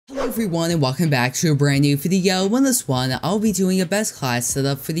Hello everyone and welcome back to a brand new video. In this one, I'll be doing a best class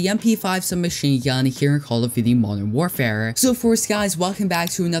setup for the MP5 submachine gun here in Call of Duty Modern Warfare. So of course guys, welcome back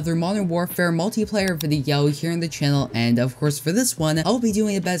to another Modern Warfare multiplayer video here on the channel, and of course for this one, I'll be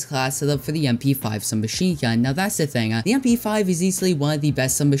doing a best class setup for the MP5 submachine gun. Now that's the thing, the MP5 is easily one of the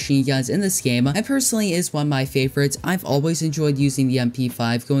best submachine guns in this game, and personally is one of my favorites. I've always enjoyed using the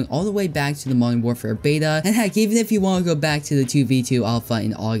MP5 going all the way back to the Modern Warfare beta, and heck, even if you want to go back to the 2v2 alpha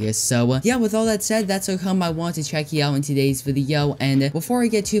in August. So yeah, with all that said, that's how come I want to check you out in today's video. And before I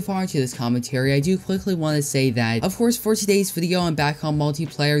get too far into this commentary, I do quickly want to say that, of course, for today's video, I'm back on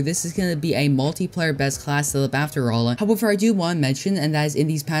multiplayer. This is going to be a multiplayer best class setup after all. However, I do want to mention, and that is in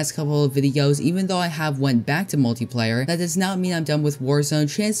these past couple of videos, even though I have went back to multiplayer, that does not mean I'm done with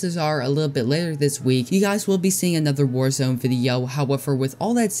Warzone. Chances are a little bit later this week, you guys will be seeing another Warzone video. However, with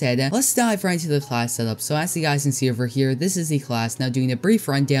all that said, let's dive right into the class setup. So as you guys can see over here, this is the class. Now doing a brief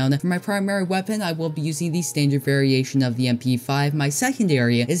rundown. For my primary weapon, I will be using the standard variation of the MP5. My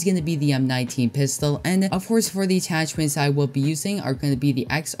secondary is going to be the M19 pistol, and of course for the attachments I will be using are going to be the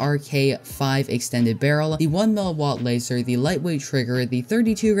XRK5 extended barrel, the 1mW laser, the lightweight trigger, the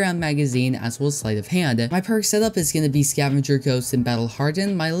 32 round magazine, as well as sleight of hand. My perk setup is going to be Scavenger, Ghost, and Battle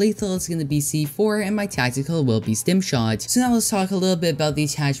Hardened. My lethal is going to be C4, and my tactical will be Stim Shot. So now let's talk a little bit about the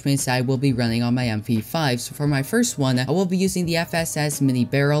attachments I will be running on my MP5. So for my first one, I will be using the FSS mini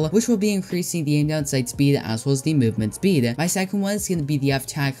barrel, which will be increasing the aim down sight speed as well as the movement speed. My second one is going to be the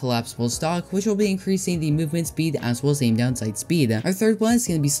F-Tac collapsible stock, which will be increasing the movement speed as well as aim down sight speed. Our third one is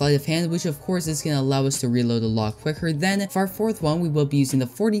going to be sleight of hand, which of course is going to allow us to reload a lot quicker. Then for our fourth one, we will be using the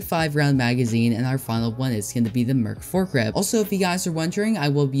 45 round magazine, and our final one is going to be the Merc foregrip. Also, if you guys are wondering, I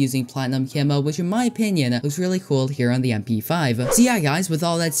will be using platinum camo, which in my opinion looks really cool here on the MP5. So yeah guys, with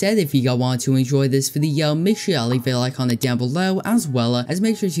all that said, if you guys want to enjoy this video, make sure you leave a like on it down below, as well as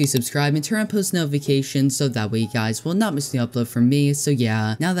make sure to subscribe and turn on post notifications so that way you guys will not miss the upload from me. So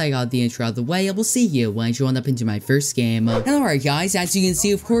yeah, now that I got the intro out of the way, I will see you when I join up into my first game. And alright guys, as you can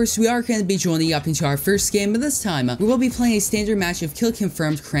see, of course, we are going to be joining up into our first game, but this time, we will be playing a standard match of Kill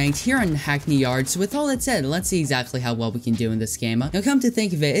Confirmed Cranked here on Hackney Yard. So with all that said, let's see exactly how well we can do in this game. Now come to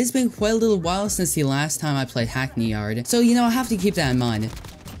think of it, it's been quite a little while since the last time I played Hackney Yard, so you know, I have to keep that in mind.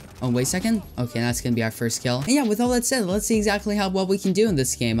 Oh, wait a second. Okay, that's gonna be our first kill. And yeah, with all that said, let's see exactly how well we can do in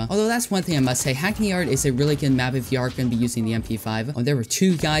this game. Although that's one thing I must say, Hackney Yard is a really good map if you are gonna be using the MP5. Oh, there were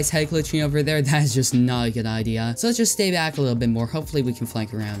two guys head glitching over there. That is just not a good idea. So let's just stay back a little bit more. Hopefully we can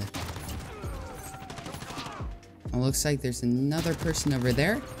flank around. Oh, looks like there's another person over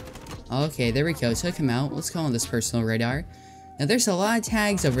there. Okay, there we go. Took him out. Let's call on this personal radar. Now there's a lot of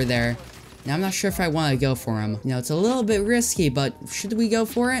tags over there. Now, I'm not sure if I want to go for him. You know, it's a little bit risky, but should we go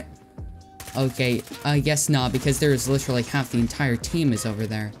for it? Okay, I guess not, because there is literally half the entire team is over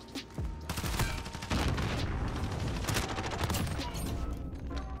there.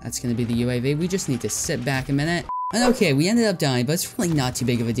 That's going to be the UAV. We just need to sit back a minute. And okay, we ended up dying, but it's really not too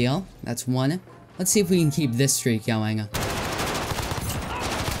big of a deal. That's one. Let's see if we can keep this streak going.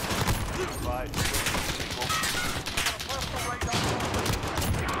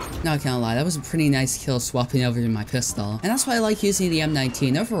 Not gonna lie, that was a pretty nice kill swapping over to my pistol. And that's why I like using the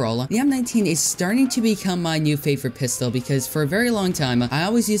M19 overall. The M19 is starting to become my new favorite pistol because for a very long time, I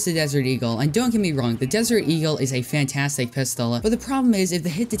always used the Desert Eagle. And don't get me wrong, the Desert Eagle is a fantastic pistol. But the problem is, if the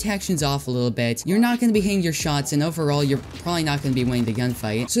hit detection's off a little bit, you're not gonna be hitting your shots, and overall, you're probably not gonna be winning the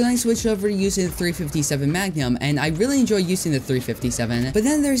gunfight. So then I switched over to using the 357 Magnum, and I really enjoy using the 357. But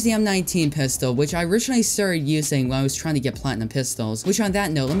then there's the M19 pistol, which I originally started using when I was trying to get platinum pistols. Which on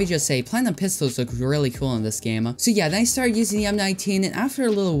that note, let me just say, platinum pistols look really cool in this game. So yeah, then I started using the M19, and after a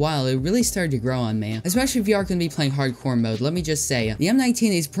little while, it really started to grow on me. Especially if you are going to be playing hardcore mode. Let me just say, the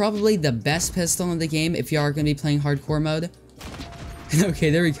M19 is probably the best pistol in the game if you are going to be playing hardcore mode. Okay,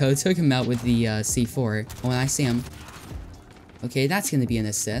 there we go. Took him out with the C4. Oh, and I see him. Okay, that's going to be an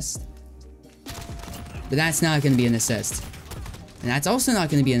assist. But that's not going to be an assist. And that's also not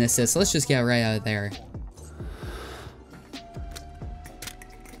going to be an assist. Let's just get right out of there.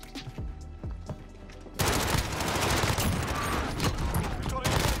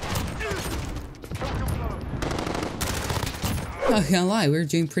 Not gonna lie, we were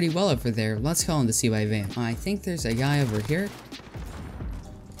doing pretty well over there. Let's call him the CYV. I think there's a guy over here.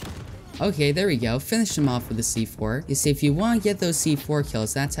 Okay, there we go. Finish him off with the C4. You see, if you want to get those C4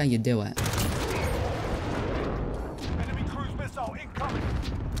 kills, that's how you do it. Enemy cruise missile incoming.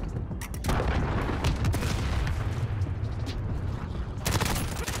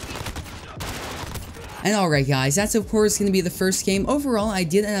 And alright guys, that's of course going to be the first game. Overall, I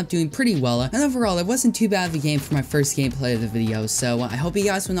did end up doing pretty well, and overall, it wasn't too bad of a game for my first gameplay of the video, so I hope you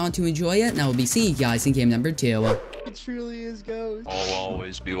guys went on to enjoy it, and I will be seeing you guys in game number 2. It truly is Ghost. I'll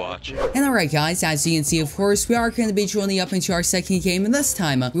always be watching. And alright guys, as you can see, of course, we are going to be joining up into our second game, and this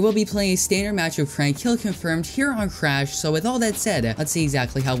time, we will be playing a standard match of Crank Kill Confirmed here on Crash. So with all that said, let's see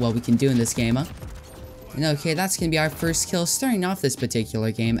exactly how well we can do in this game. And okay, that's going to be our first kill starting off this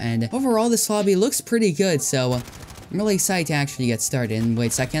particular game, and overall, this lobby looks pretty good, so I'm really excited to actually get started. And wait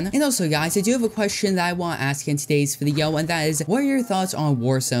a second. And also guys, I do have a question that I want to ask in today's video, and that is, what are your thoughts on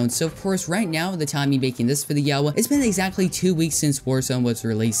Warzone? So of course, right now, the time I'm making this video, it's been exactly 2 weeks since Warzone was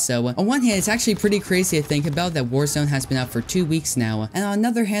released. So on one hand, it's actually pretty crazy to think about that Warzone has been out for 2 weeks now. And on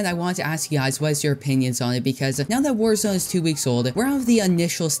another hand, I want to ask you guys, what is your opinions on it? Because now that Warzone is 2 weeks old, we're out of the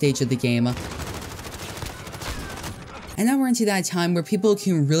initial stage of the game. And now we're into that time where people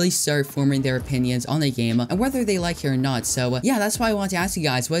can really start forming their opinions on the game and whether they like it or not. So yeah, that's why I want to ask you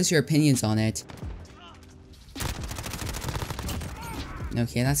guys, what is your opinions on it?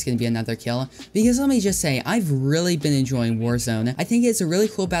 Okay, that's gonna be another kill. Because let me just say, I've really been enjoying Warzone. I think it's a really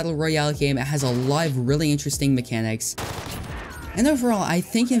cool battle royale game. It has a lot of really interesting mechanics. And overall, I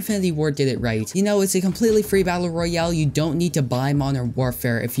think Infinity Ward did it right. You know, it's a completely free battle royale. You don't need to buy Modern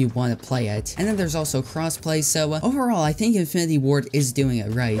Warfare if you want to play it. And then there's also crossplay, so overall, I think Infinity Ward is doing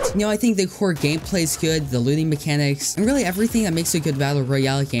it right. You know, I think the core gameplay is good, the looting mechanics, and really everything that makes a good battle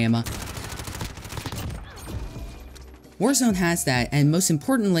royale game. Warzone has that, and most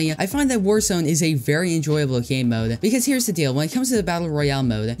importantly, I find that Warzone is a very enjoyable game mode. Because here's the deal, when it comes to the Battle Royale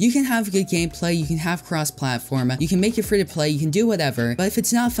mode, you can have good gameplay, you can have cross-platform, you can make it free to play, you can do whatever, but if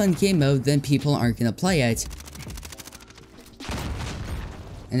it's not a fun game mode, then people aren't gonna play it.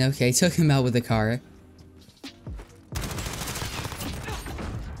 And okay, took him out with the car.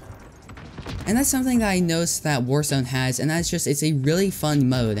 And that's something that I noticed that Warzone has, and that's just, it's a really fun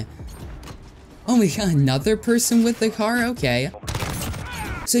mode. Oh, we got another person with the car? Okay.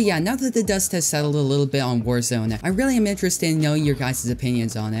 So yeah, now that the dust has settled a little bit on Warzone, I really am interested in knowing your guys'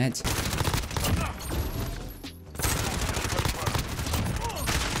 opinions on it.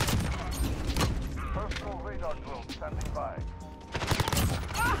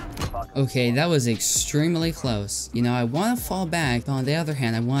 Okay, that was extremely close. You know, I want to fall back, but on the other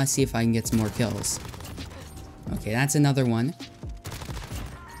hand, I want to see if I can get some more kills. Okay, that's another one.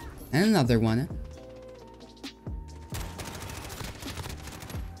 And another one.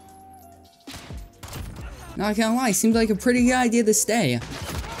 Not gonna lie, seemed like a pretty good idea to stay.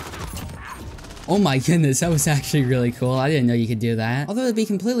 Oh my goodness, that was actually really cool. I didn't know you could do that. Although to be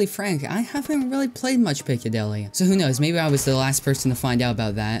completely frank, I haven't really played much Piccadilly. So who knows, maybe I was the last person to find out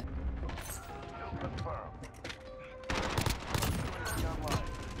about that.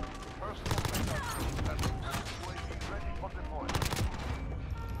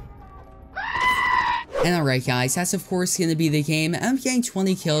 And alright guys, that's of course going to be the game. I'm getting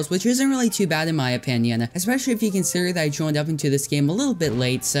 20 kills, which isn't really too bad in my opinion, especially if you consider that I joined up into this game a little bit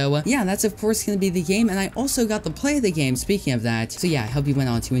late. So yeah, that's of course going to be the game, and I also got to play the game, speaking of that. So yeah, I hope you went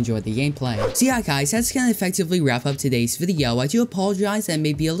on to enjoy the gameplay. So yeah guys, that's going to effectively wrap up today's video. I do apologize that it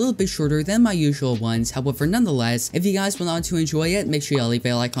may be a little bit shorter than my usual ones. However, nonetheless, if you guys went on to enjoy it, make sure you leave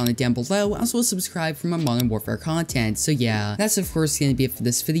a like on it down below. Also subscribe for more Modern Warfare content. So yeah, that's of course going to be it for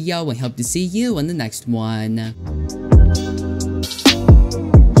this video, and hope to see you in the next one.